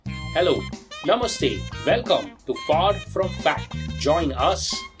Hello, Namaste, welcome to Far From Fact. Join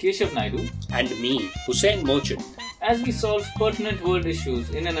us Keshav Naidu, and me, Hussein Merchant. as we solve pertinent world issues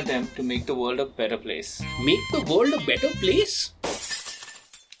in an attempt to make the world a better place. Make the world a better place?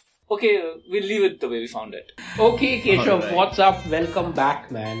 Okay, we'll leave it the way we found it. Okay, Keshav, Alright. what's up? Welcome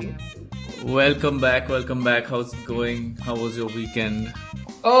back, man. Welcome back. How's it going? How was your weekend?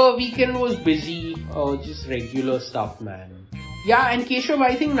 Weekend was busy, just regular stuff, man. Yeah, and Keshav,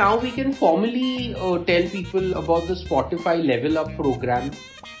 I think now we can formally tell people about the Spotify Level Up program.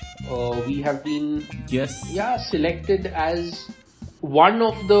 We have been, Yes. selected as one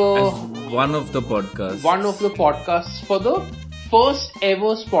of the One of the podcasts. podcasts for the first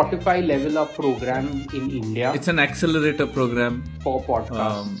ever Spotify Level Up program in India It's an accelerator program. for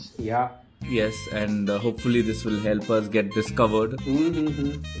podcasts. Yes, and hopefully this will help us get discovered.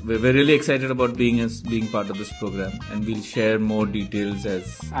 Mm-hmm. We're really excited about being part of this program, and we'll share more details as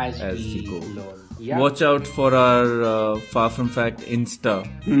we go. learn. Yeah. Watch out for our Far From Fact Insta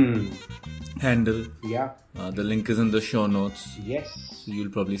handle. Yeah. The link is in the show notes. Yes. So you'll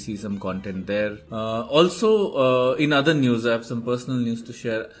probably see some content there. Also, in other news, I have some personal news to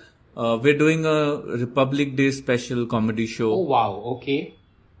share. We're doing a Republic Day special comedy Oh show wow. Okay.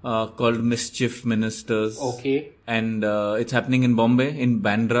 called Mischief Ministers. Okay. And it's happening in Bombay, in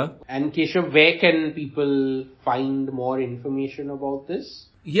Bandra. And Keshav, where can people find more information about this?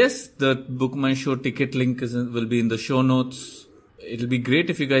 Yes, the Book My Show ticket link will be in the show notes. It'll be great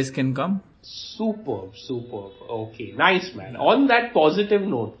if you guys can come. Superb. Okay. Nice, man. On that positive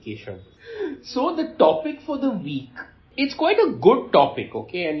note, Keshav. So the topic for the week, it's quite a good topic,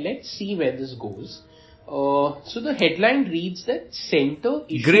 okay? And let's see where this goes. So the headline reads that center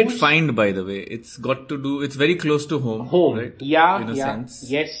issues... Great find, by the way. It's very close to home. Right? Yeah, In a sense.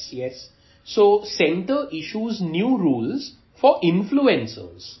 Yes. So center issues new rules for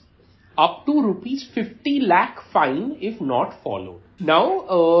influencers. Up to rupees 50 lakh fine if not followed.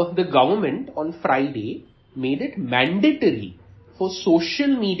 Now, the government on Friday made it mandatory for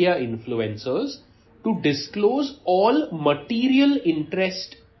social media influencers to disclose all material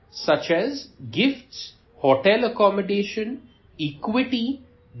interest such as gifts, hotel accommodation, equity,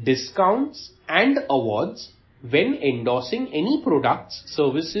 discounts and awards when endorsing any products,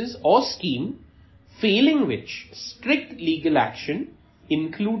 services or scheme, failing which strict legal action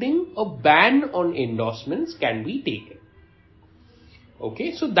including a ban on endorsements can be taken.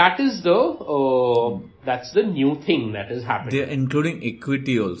 Okay, so that is that's the new thing that is happening. They're including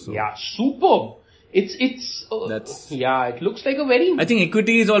equity also. Yeah, superb. It looks like a very I think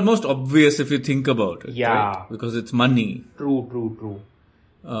equity is almost obvious if you think about it. Yeah. Right? Because it's money. true.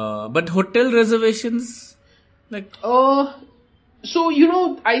 But hotel reservations, like, So,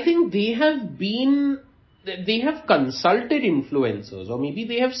 I think they have consulted influencers, or maybe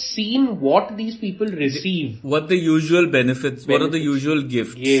they have seen what these people receive. what the usual benefits, what are the usual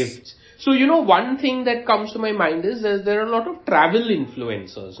gifts? So, one thing that comes to my mind is that there are a lot of travel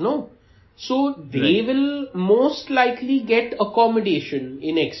influencers, no? So, they Right. will most likely get accommodation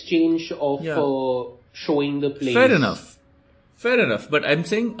in exchange of showing the place. Fair enough. But I'm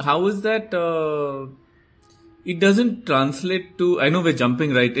saying, how is that, it doesn't translate to, I know we're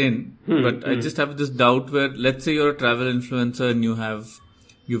jumping right in, but I just have this doubt where, let's say you're a travel influencer and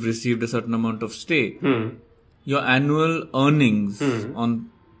you've received a certain amount of stay. Your annual earnings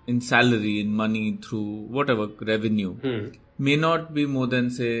in salary, in money, through whatever revenue, may not be more than,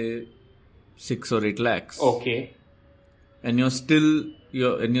 say, 6 or 8 lakhs. Okay. And you're still,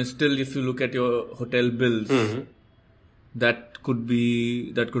 if you look at your hotel bills, that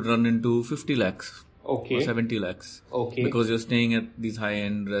could run into 50 lakhs. Okay. Or 70 lakhs. Okay. Because you're staying at these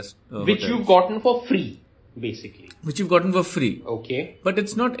high-end Which hotels. you've gotten for free, basically. Which you've gotten for free. Okay. But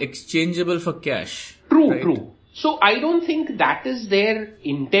it's not exchangeable for cash. True, right? true. So I don't think that is their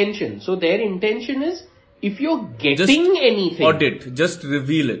intention. So their intention is, if you're getting anything, Audit. Just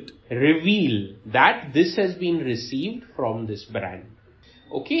reveal it. reveal that this has been received from this brand.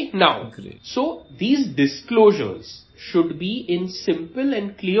 Okay, now, Great. so these disclosures should be in simple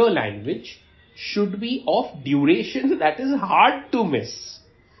and clear language, should be of duration that is hard to miss,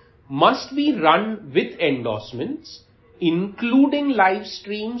 must be run with endorsements, including live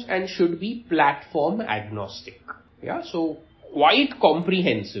streams, and should be platform agnostic. Yeah, so quite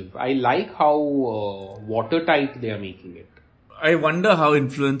comprehensive. I like how watertight they are making it. I wonder how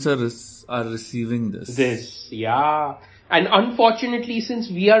influencers are receiving this. And unfortunately, since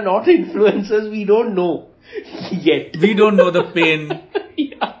we are not influencers, we don't know yet. We don't know the pain.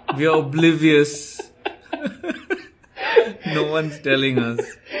 Yeah. We are oblivious. No one's telling us.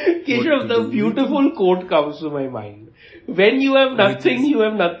 Keshav, the beautiful quote comes to my mind. When you have nothing, you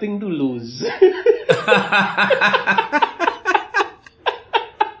have nothing to lose.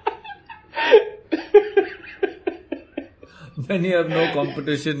 When you have no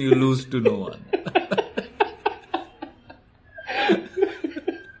competition, you lose to no one.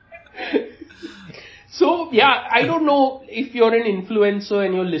 So, yeah, I don't know if you're an influencer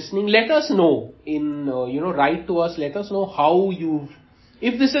and you're listening. Let us know write to us. Let us know how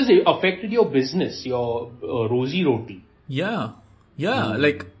if this has affected your business, your rosy roti. Yeah.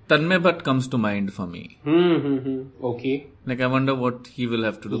 Like Tanmay Bhatt comes to mind for me. Okay. Like I wonder what he will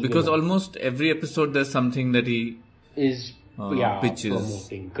have to do, because almost every episode there's something that he is pitches.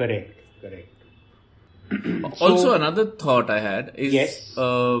 Promoting. Correct. Also, another thought I had is Yes.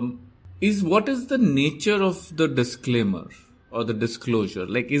 Is what is the nature of the disclaimer or the disclosure?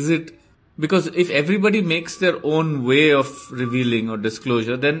 Like, is it because if everybody makes their own way of revealing or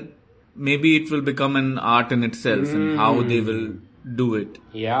disclosure, then maybe it will become an art in itself and how they will do it.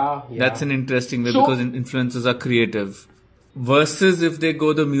 Yeah. That's an interesting way, So- because influencers are creative. Versus if they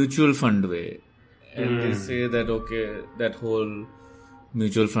go the mutual fund way and they say that, okay, that whole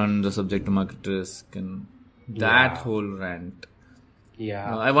mutual funds are subject to market risk and that whole rant.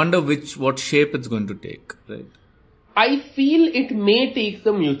 Yeah. I wonder what shape it's going to take, right? I feel it may take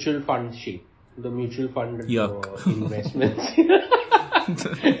the mutual fund shape. The mutual fund Yuck. investments.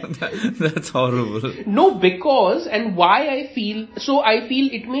 That's horrible. No, because, and why I feel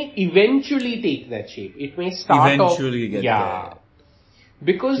it may eventually take that shape. It may start Eventually off, get yeah. there.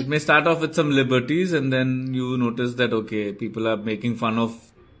 Because It may start off with some liberties and then you notice that, okay, people are making fun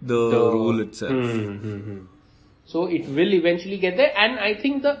of the rule itself. So it will eventually get there, and I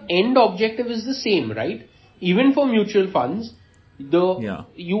think the end objective is the same, right? Even for mutual funds,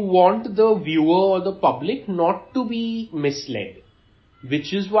 you want the viewer or the public not to be misled,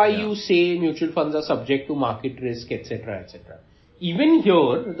 which is why you say mutual funds are subject to market risk, etc., etc. Even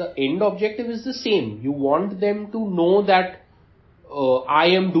here, the end objective is the same. You want them to know that I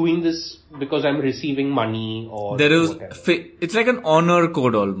am doing this because I'm receiving money or There is, whatever. it's like an honor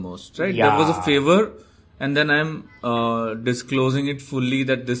code almost, right? Yeah. There was a favor and then I'm disclosing it fully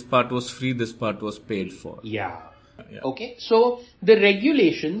that this part was free, this part was paid for. Yeah. Okay. So the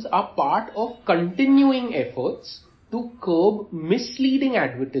regulations are part of continuing efforts to curb misleading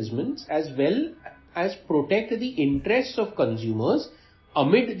advertisements as well as protect the interests of consumers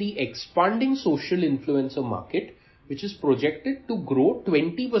amid the expanding social influencer market, which is projected to grow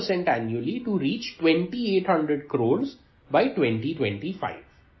 20% annually to reach 2,800 crores by 2025.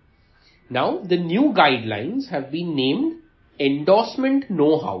 Now, the new guidelines have been named Endorsement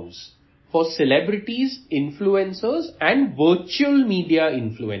Know-Hows for celebrities, influencers and virtual media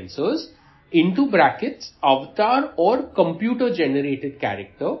influencers into brackets avatar or computer generated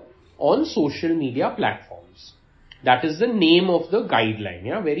character on social media platforms. That is the name of the guideline,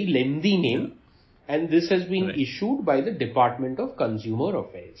 very lengthy name. And this has been issued by the Department of Consumer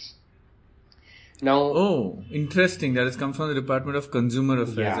Affairs. Now, Oh, interesting. That has come from the Department of Consumer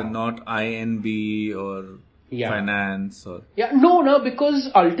Affairs and not INB or finance or... because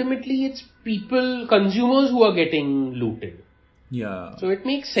ultimately it's consumers who are getting looted. Yeah. So it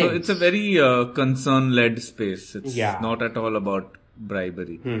makes sense. So it's a very concern-led space. It's not at all about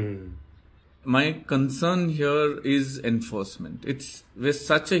bribery. My concern here is enforcement. We're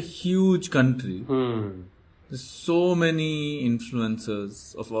such a huge country. There's so many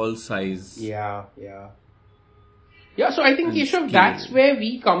influencers of all size. Yeah, so I think, Keshav, that's where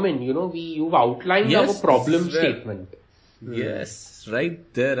we come in. You've outlined our problem statement. Yes,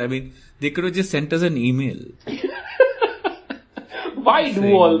 right there. I mean, they could have just sent us an email. Why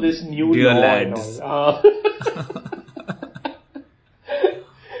do all this new Dear law lads. and all?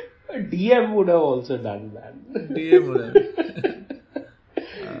 DM would have also done that. DM would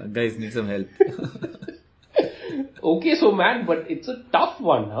have. Guys need some help. Okay, so man, but it's a tough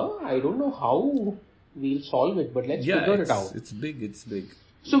one, huh? I don't know how we'll solve it, but let's figure it out. It's big.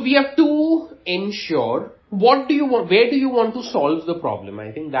 So we have to ensure, where do you want to solve the problem?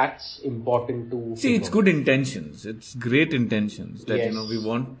 I think that's important to See, it's good intentions. It's great intentions that, we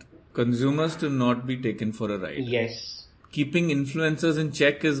want consumers to not be taken for a ride. Yes. Keeping influencers in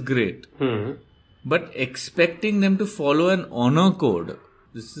check is great. But expecting them to follow an honor code,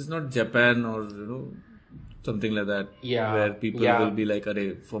 this is not Japan or, something like that. Yeah. Where people will be like,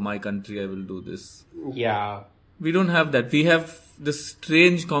 for my country, I will do this. Yeah. We don't have that. We have this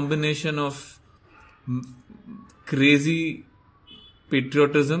strange combination of crazy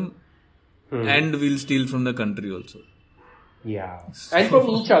patriotism and we'll steal from the country also. Yeah. And from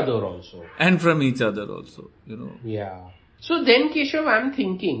each other also. And from each other also, Yeah. So then, Keshav, I'm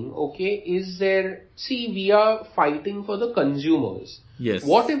thinking, okay, we are fighting for the consumers. Yes.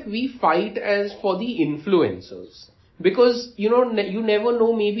 What if we fight as for the influencers? Because, you never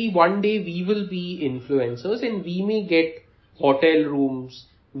know, maybe one day we will be influencers and we may get hotel rooms,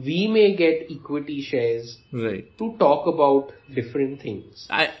 we may get equity shares. Right. To talk about different things.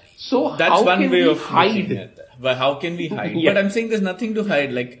 So that's how one can way we of hide? looking at that. But how can we hide? Yeah. But I'm saying there's nothing to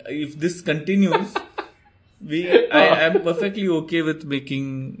hide. Like, if this continues, I am perfectly okay with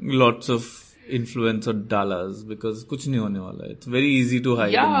making lots of influencer dollars because kuch nahi hone wala. It's very easy to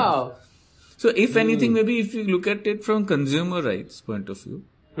hide. Yeah. So if anything, maybe if you look at it from consumer rights point of view,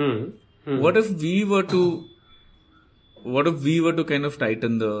 what if we were to kind of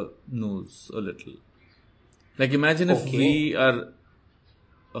tighten the noose a little? Like imagine if we are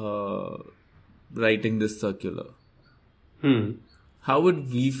writing this circular. How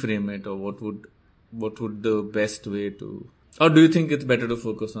would we frame it, or what would the best way to, or do you think it's better to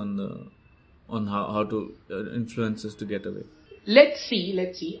focus on how to influencers to get away? Let's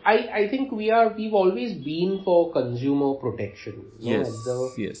see. I think we've always been for consumer protection. Yes.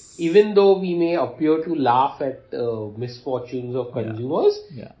 Yes. Even though we may appear to laugh at misfortunes of consumers,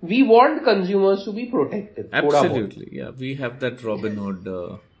 we want consumers to be protected. Absolutely. Yeah. We have that Robin Hood,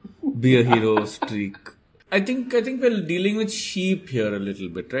 be a hero streak. I think we're dealing with sheep here a little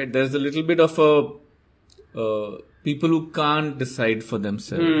bit, right? There's a little bit of people who can't decide for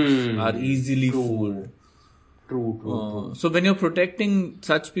themselves, are easily fooled. True. So when you're protecting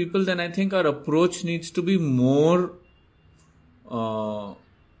such people, then I think our approach needs to be more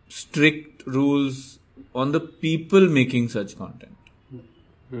strict rules on the people making such content.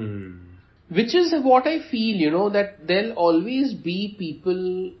 Which is what I feel, that there'll always be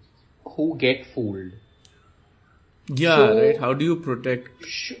people who get fooled. Yeah, so, right. How do you protect?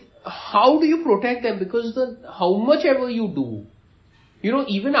 How do you protect them? Because how much ever you do,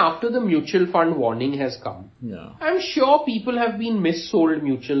 even after the mutual fund warning has come, I'm sure people have been missold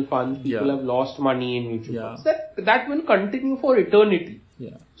mutual funds. People have lost money in mutual funds. That will continue for eternity.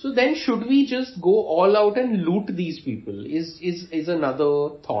 Yeah. So then should we just go all out and loot these people? Is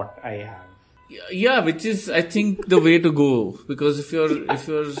another thought I have. Yeah, which is I think the way to go, because if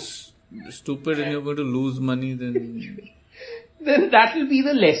you're stupid and you're going to lose money, then that will be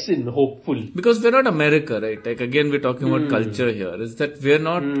the lesson, hopefully. Because we're not America, right? Like again, we're talking about culture here. Is that we're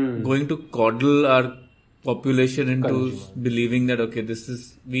not going to coddle our population into believing that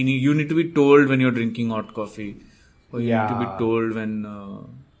you need to be told when you're drinking hot coffee, or you need to be told when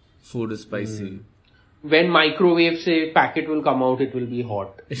food is spicy. When microwave say packet will come out, it will be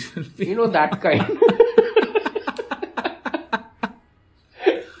hot. That kind.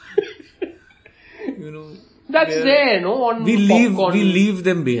 That's there, on we popcorn. leave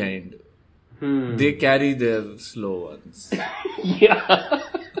them behind. They carry their slow ones. Yeah.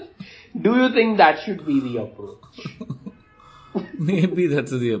 Do you think that should be the approach? Maybe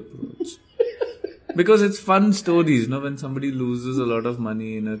that's the approach. Because it's fun stories, when somebody loses a lot of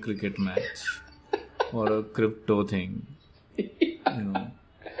money in a cricket match or a crypto thing.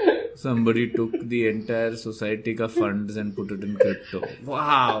 Somebody took the entire society ka funds and put it in crypto.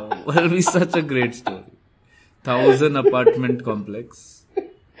 Wow, that'll be such a great story. 1,000 apartment complex.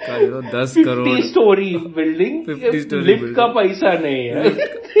 10 crore. 50-story building. 50-story lift building. का पैसा नहीं है.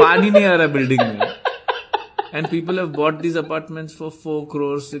 पानी नहीं आ रहा building में. And people have bought these apartments for 4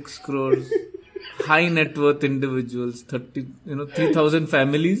 crores, 6 crores. High net worth individuals, 3,000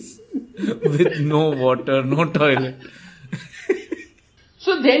 families with no water, no toilet.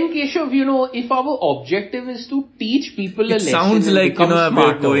 So then, Keshav, if our objective is to teach people a lesson, sounds like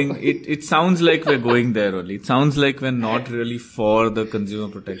we're going. It sounds like we're going there only. It sounds like we're not really for the consumer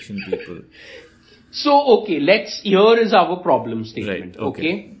protection people. So here is our problem statement. Right,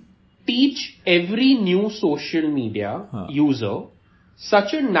 okay. Teach every new social media user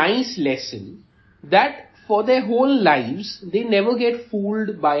such a nice lesson that for their whole lives they never get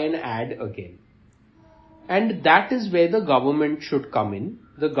fooled by an ad again. And that is where the government should come in.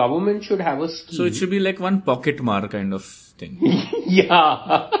 The government should have a scheme. So it should be like one pocket mar kind of thing.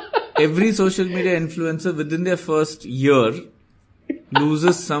 Yeah. Every social media influencer within their first year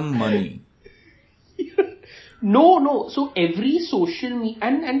loses some money. No. So every social media,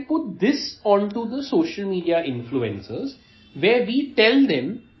 and put this onto the social media influencers, where we tell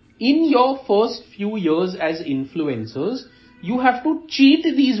them, in your first few years as influencers, you have to cheat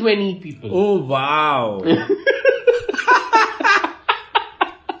these many people. Oh, wow.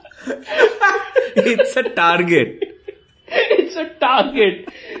 It's a target. It's a target.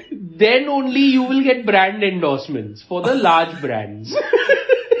 Then only you will get brand endorsements for the large brands.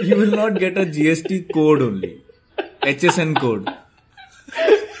 You will not get a GST code only. HSN code.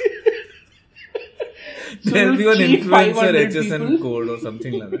 So There'll be you an cheat influencer 500 HSN people. code or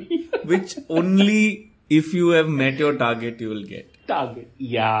something like that, which only if you have met your target you will get. Target.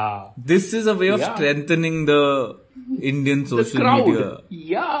 Yeah. This is a way of Yeah. strengthening the Indian The social crowd. media.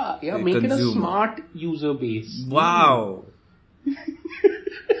 Yeah. Make it a consumer. smart user base. Wow.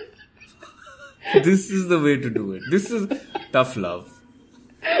 This is the way to do it. This is tough love.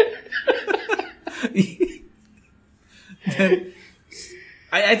 Then,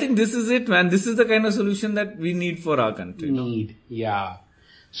 I think this is it, man. This is the kind of solution that we need for our country. Need. Yeah.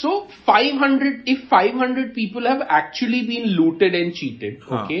 So 500, if 500 people have actually been looted and cheated,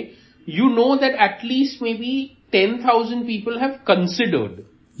 Huh. okay, you know that at least maybe 10,000 people have considered.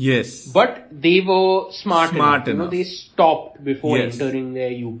 Yes. But they were smart enough. You know, enough. they stopped before Yes. entering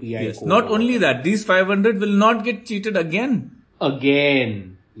their UPI Yes. code. Not only that, these 500 will not get cheated again.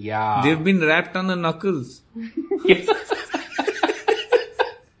 Again. Yeah. They've been wrapped on the knuckles.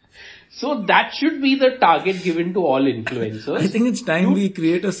 So that should be the target given to all influencers. I think it's time we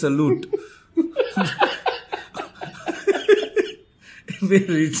create a salute. We're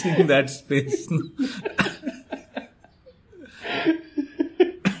reaching that space.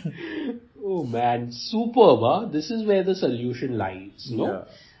 Oh man, superb, huh? This is where the solution lies, no? Yeah.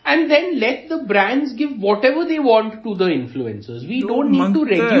 And then let the brands give whatever they want to the influencers. We don't need to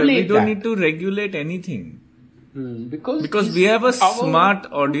regulate We don't that. need to regulate anything. Because We have a our smart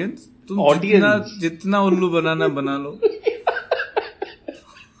audience. तुम Audience. जितना उल्लू बनाना बना लो.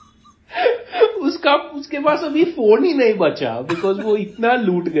 उसके पास अभी phone ही नहीं बचा because वो इतना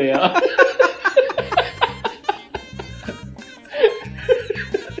लूट गया.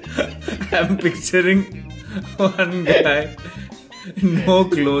 I'm picturing one guy, no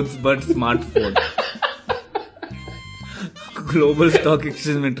clothes but smartphone. Global stock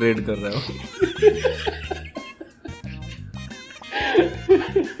exchange में ट्रेड कर रहा हो.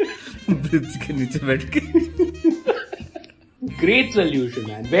 ब्रिज के नीचे बैठ के. Great solution,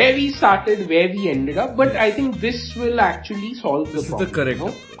 man. Where we started, where we ended up, but I think this will actually solve the This is problem. the correct no?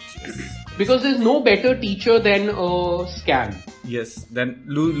 approach. Because there's no better teacher than a scam. Yes, then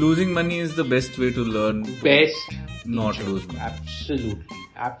losing money is the best way to learn. Best. Not teacher. lose money.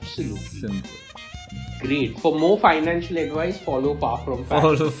 Absolutely. Simple. Great. For more financial advice, follow Far From Fact.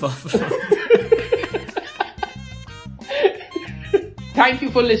 All of us. Thank you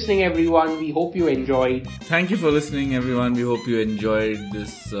for listening, everyone. We hope you enjoyed. Thank you for listening, everyone. We hope you enjoyed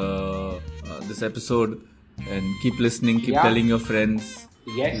this this episode, and keep listening. Keep Yeah. telling your friends.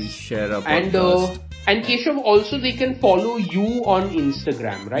 Yes. Please share our And podcast. and Keshav, also they can follow you on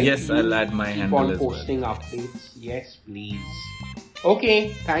Instagram, right? Yes, You I'll add my keep handle on as well. posting updates. Yes, please. Okay.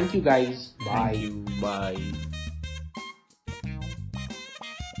 Thank you, guys. Bye. Thank you. Bye.